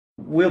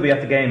we'll be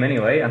at the game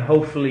anyway, and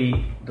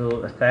hopefully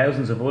the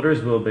thousands of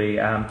others will be.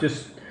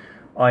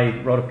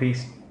 I wrote a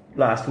piece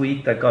last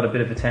week that got a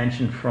bit of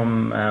attention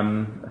from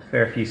a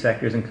fair few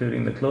sectors,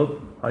 including the club.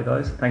 Hi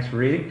guys, thanks for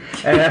reading.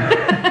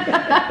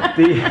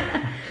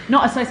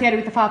 Not associated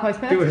with the Far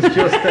Post Perth. It was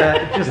just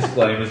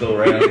disclaimers all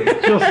around.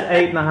 Just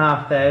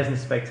 8,500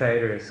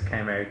 spectators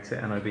came out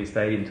to NIB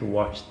Stadium to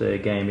watch the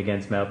game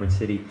against Melbourne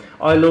City.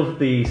 I love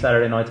the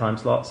Saturday night time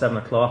slot, 7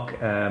 o'clock,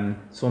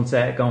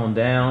 sunset going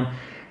down.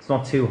 It's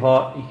not too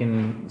hot. You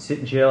can sit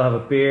and chill, have a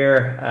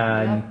beer,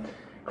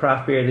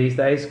 craft beer these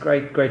days.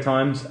 Great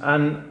times.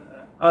 And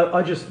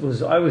I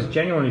was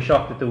genuinely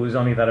shocked that there was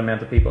only that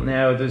amount of people.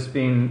 Now there's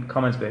been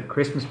comments about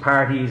Christmas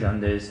parties,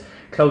 and there's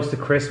close to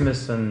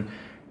Christmas, and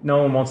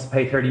no one wants to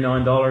pay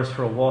 $39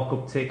 for a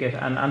walk-up ticket,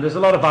 and there's a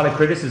lot of valid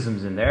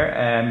criticisms in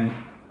there.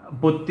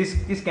 But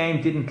this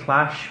game didn't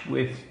clash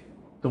with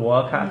the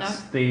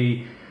Wildcats.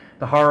 No.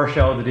 The horror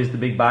show that is the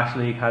Big Bash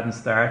League hadn't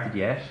started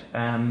yet.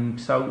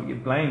 So,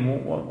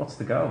 Blaine, what's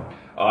the go?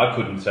 I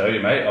couldn't tell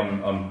you, mate.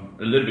 I'm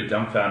a little bit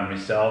dumbfounded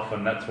myself,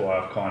 and that's why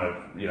I've kind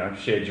of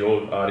shared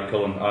your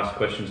article and asked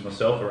questions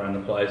myself around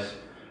the place.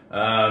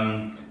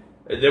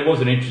 There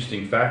was an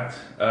interesting fact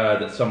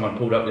that someone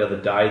pulled up the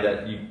other day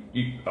that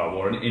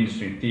or an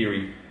interesting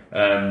theory.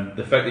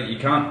 The fact that you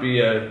can't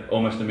be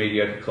almost a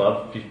mediocre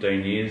club for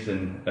 15 years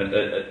and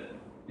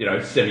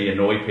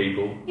semi-annoy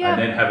people and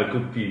then have a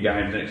good few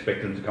games and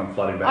expect them to come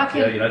flooding back to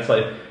you.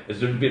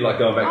 It's a bit like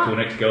going back to an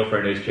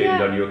ex-girlfriend who's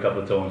cheated on you a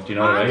couple of times. Do you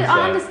know what I mean?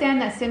 I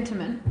understand that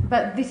sentiment,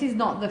 but this is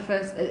not the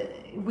first.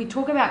 We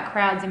talk about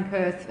crowds in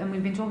Perth, and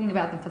we've been talking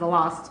about them for the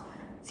last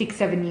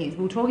 6-7 years.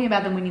 We were talking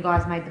about them when you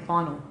guys made the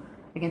final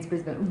against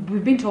Brisbane.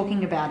 We've been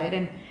talking about it,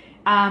 and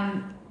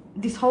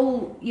this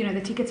whole,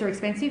 the tickets are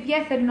expensive.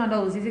 Yeah,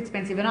 $39 is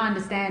expensive, and I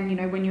understand,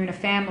 when you're in a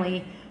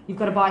family, you've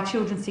got to buy a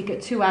children's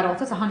ticket, 2 adults,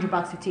 that's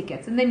 $100 for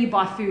tickets, and then you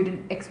buy food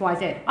and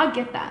XYZ. I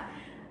get that,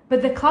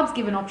 but the club's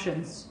given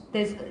options.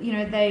 There's,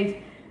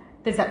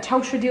 there's that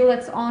Telstra deal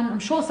that's on. I'm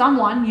sure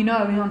someone,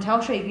 on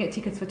Telstra, you can get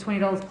tickets for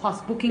 $20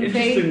 plus booking fee.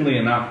 Interestingly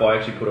enough, I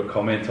actually put a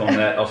comment on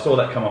that. I saw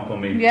that come up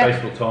on my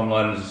Facebook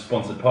timeline as a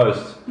sponsored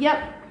post.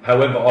 Yep.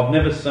 However, I've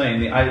never seen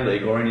the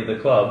A-League or any of the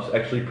clubs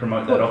actually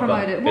promote that offer.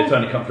 Well, it's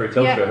only come through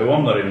Telstra, who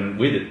I'm not even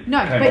with it.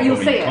 No, but you'll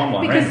see it.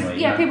 Because,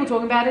 randomly, people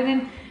talking about it.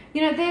 And,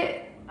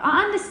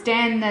 I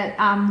understand that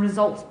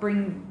results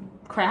bring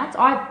crowds.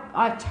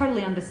 I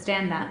totally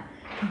understand that.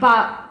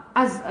 But,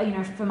 as,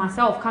 for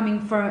myself, coming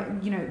from,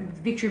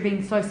 Victory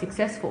being so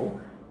successful,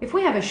 if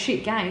we have a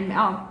shit game,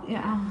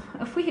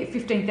 if we hit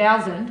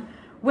 15,000,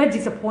 we're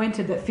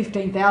disappointed that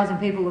 15,000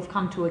 people have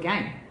come to a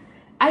game.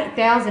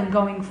 8,000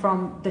 going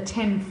from the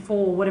 10-4,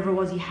 whatever it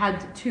was you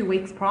had 2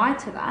 weeks prior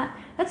to that,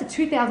 that's a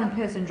 2,000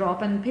 person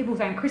drop, and people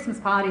going Christmas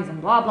parties and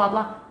blah, blah,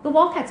 blah. The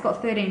Wildcats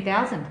got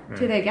 13,000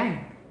 to their game.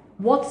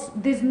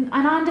 And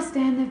I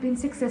understand they've been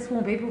successful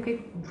and people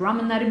keep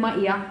drumming that in my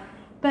ear,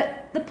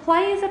 but the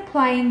players are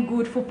playing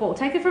good football.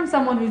 Take it from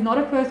someone who's not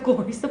a Perth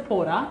Glory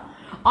supporter.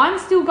 I'm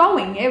still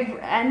going,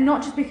 and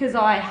not just because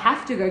I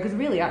have to go, because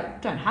really I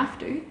don't have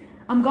to.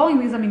 I'm going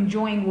because I'm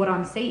enjoying what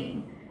I'm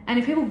seeing. And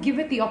if people give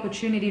it the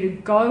opportunity to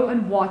go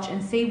and watch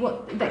and see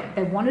what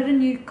they wanted, a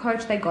new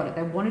coach, they got it.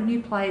 They wanted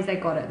new players, they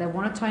got it. They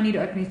wanted Tony to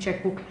open his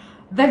checkbook,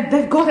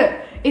 they've got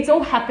it. It's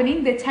all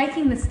happening. They're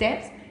taking the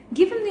steps.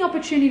 Give them the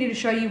opportunity to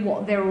show you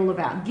what they're all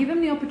about. Give them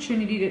the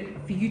opportunity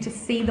for you to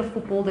see the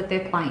football that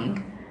they're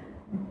playing.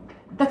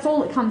 That's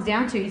all it comes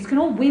down to. You can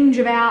all whinge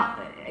about,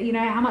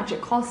 how much it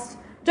costs.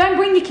 Don't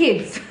bring your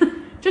kids.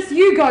 Just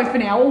you go for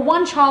now, or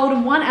one child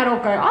and one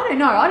adult go. I don't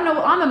know.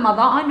 I'm a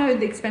mother. I know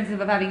the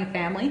expenses of having a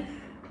family.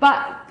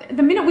 But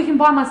the minute we can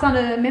buy my son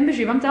a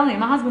membership, I'm telling you,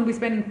 my husband will be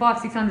spending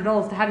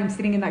 $500-600 to have him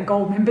sitting in that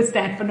gold member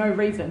stand for no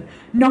reason,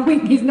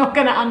 knowing he's not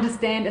going to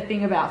understand a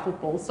thing about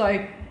football.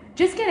 So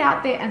just get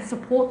out there and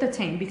support the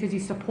team, because you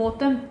support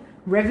them,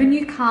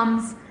 revenue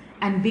comes,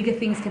 and bigger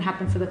things can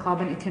happen for the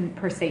club and it can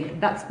proceed.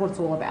 That's what it's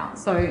all about.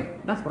 So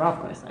that's what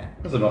I've got to say.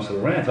 That's a nice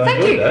little rant.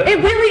 Thank you. That.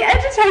 It really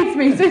agitates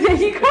me, so there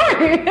you go.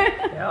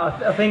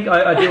 I think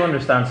I do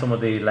understand some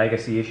of the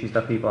legacy issues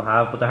that people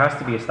have, but there has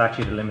to be a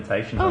statute of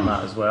limitations on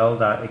that as well,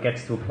 that it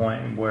gets to a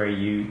point where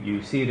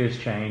you see there's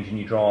change and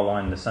you draw a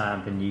line in the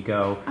sand and you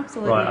go,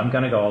 absolutely, right, I'm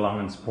going to go along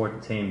and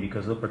support the team,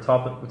 because look, we're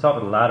top of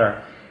the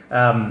ladder.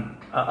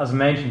 As I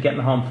mentioned, getting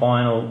the home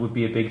final would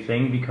be a big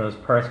thing, because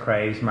Perth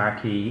craves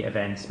marquee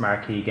events,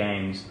 marquee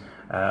games.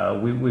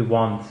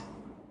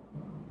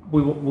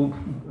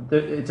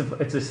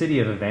 It's a city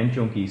of event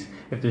junkies.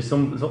 If there's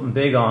something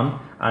big on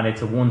and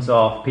it's a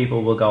once-off,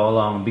 people will go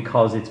along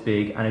because it's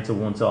big and it's a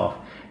once-off.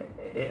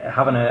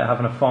 Having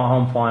a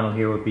home final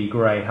here would be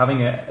great.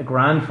 Having a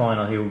grand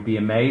final here would be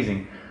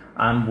amazing,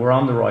 and we're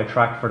on the right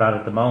track for that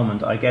at the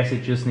moment. I guess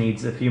it just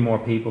needs a few more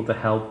people to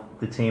help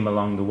the team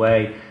along the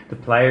way. The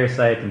players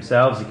say it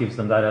themselves, it gives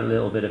them that a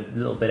little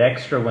bit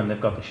extra when they've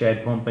got the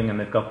shed pumping and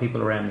they've got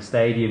people around the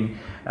stadium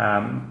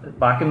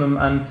backing them.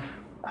 And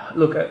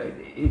look,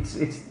 it's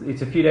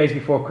a few days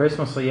before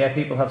Christmas, so yeah,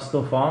 people have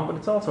stuff on, but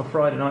it's also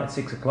Friday night at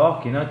 6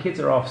 o'clock. Kids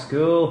are off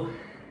school.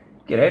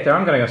 get out there.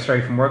 I'm going to go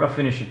straight from work. I'll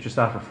finish it just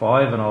after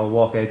 5, and I'll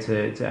walk out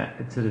to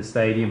the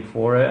stadium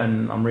for it.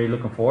 And I'm really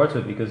looking forward to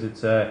it because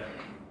it's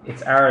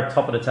our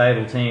top of the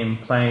table team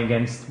playing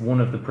against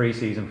one of the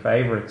pre-season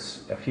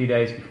favourites a few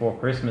days before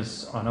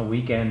Christmas on a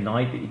weekend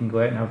night that you can go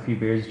out and have a few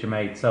beers with your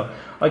mates. So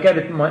I get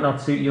it might not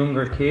suit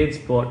younger kids,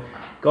 but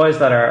guys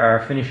that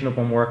are finishing up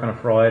on work on a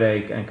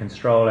Friday and can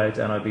stroll out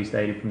to NIB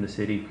Stadium from the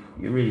city,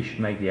 you really should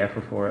make the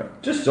effort for it.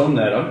 Just on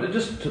that,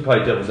 just to play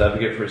devil's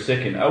advocate for a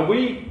second, are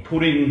we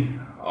putting...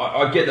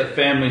 I get that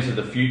families are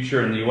the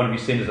future and you want to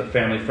be seen as a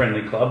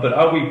family-friendly club, but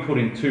are we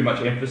putting too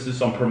much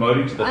emphasis on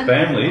promoting to the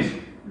families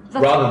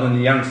rather than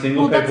the young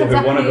single people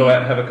who want to go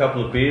out and have a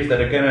couple of beers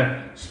that are going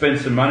to spend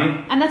some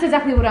money? And that's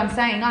exactly what I'm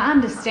saying. I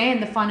understand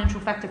the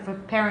financial factor for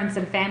parents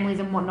and families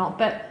and whatnot,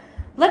 but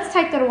let's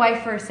take that away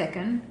for a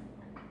second.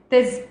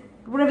 There's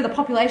whatever the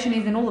population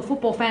is and all the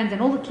football fans and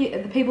all the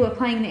people who are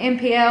playing the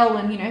NPL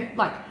and, you know,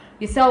 like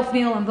yourself,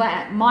 Neil, and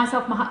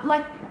myself,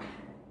 like,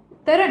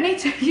 they don't need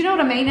to, you know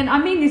what I mean? And I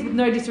mean this with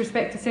no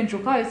disrespect to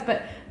Central Coast,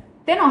 but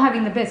they're not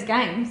having the best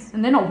games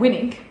and they're not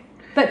winning.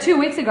 But 2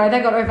 weeks ago,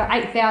 they got over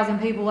 8,000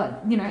 people,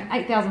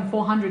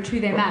 8,400 to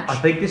their match. I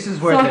think this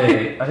is where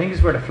the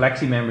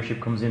flexi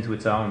membership comes into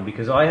its own,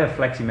 because I have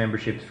flexi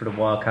memberships for the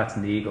Wildcats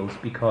and the Eagles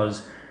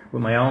because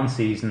with my own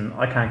season,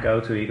 I can't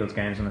go to Eagles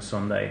games on a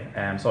Sunday,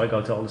 so I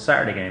go to all the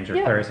Saturday games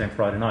or Thursday and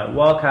Friday night.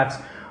 Wildcats,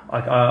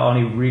 I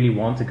only really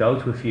want to go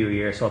to a few a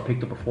year, so I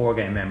picked up a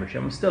 4-game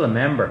membership. I'm still a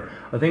member.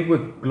 I think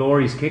with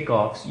Glory's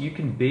kickoffs, you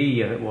can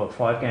be a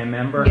 5-game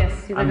member,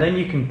 and then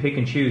you can pick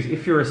and choose.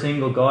 If you're a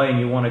single guy and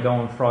you want to go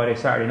on Friday,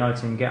 Saturday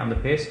nights and get on the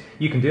piss,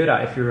 you can do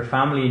that. If you're a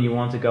family and you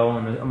want to go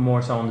on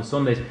more so on the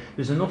Sundays,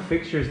 there's enough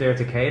fixtures there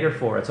to cater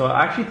for it. So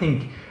I actually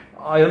think,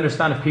 I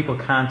understand if people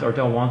can't or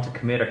don't want to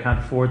commit or can't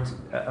afford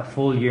a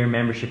full year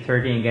membership,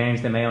 13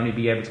 games, they may only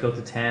be able to go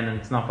to 10 and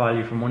it's not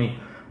value for money.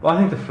 But I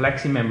think the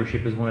flexi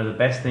membership is one of the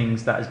best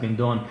things that has been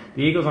done.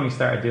 The Eagles only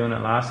started doing it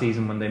last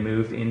season when they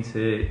moved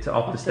into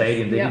Optus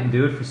Stadium. They didn't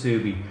do it for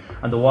Subi,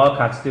 and the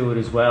Wildcats do it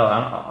as well.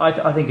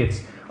 And I think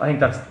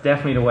that's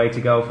definitely the way to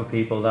go for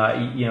people.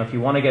 That, you know, if you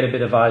want to get a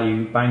bit of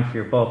value, bang for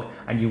your buck,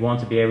 and you want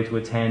to be able to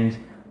attend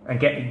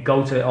and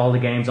go to all the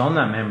games on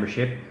that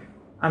membership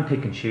and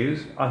pick and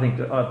choose, I think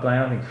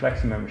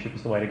flexi membership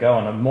is the way to go.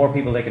 And the more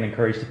people they can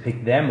encourage to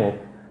pick them up,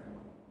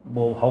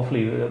 well,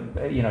 hopefully,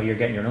 you're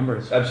getting your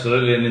numbers.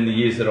 Absolutely, and in the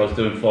years that I was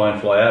doing fly in,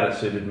 fly out, it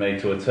suited me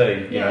to a T.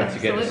 To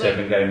get the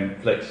 7-game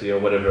flexi or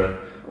whatever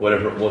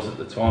it was at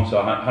the time. So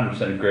I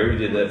 100% agree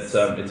with you that it's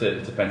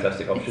a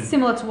fantastic option. It's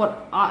similar to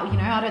what I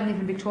don't live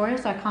in Victoria,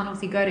 so I can't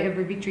obviously go to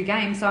every Victory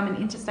game. So I'm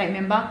an interstate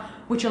member,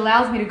 which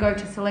allows me to go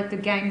to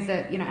selected games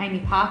at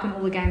Amy Park and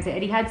all the games that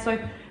Etihad. So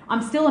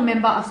I'm still a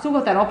member. I've still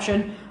got that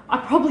option. I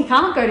probably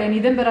can't go to any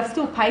of them, but I've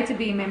still paid to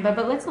be a member.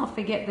 But let's not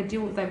forget the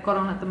deal that they've got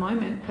on at the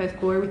moment, Perth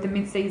Glory, with the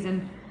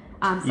mid-season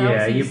sales.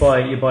 Yeah, you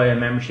buy a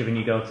membership and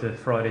you go to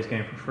Friday's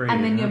game for free.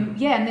 And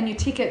then your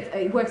ticket,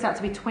 it works out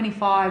to be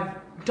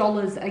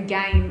 $25 a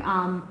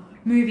game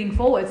moving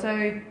forward.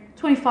 So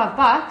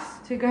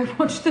 $25 to go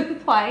watch them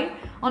play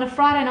on a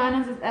Friday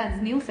night.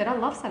 As Neil said, I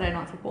love Saturday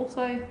night football.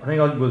 So I think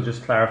I will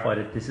just clarify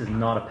that this is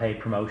not a paid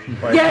promotion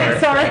by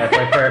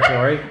Perth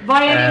Glory.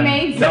 By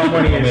any means.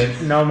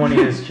 No money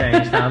has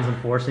changed hands,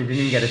 unfortunately.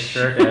 Didn't even get a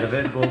shirt out of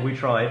it, but we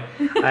tried.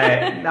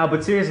 No,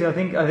 but seriously, I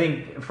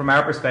think from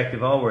our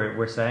perspective, all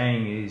we're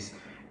saying is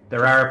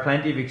there are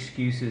plenty of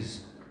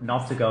excuses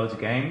not to go to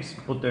games,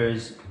 but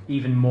there's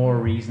even more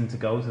reason to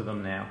go to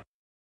them now.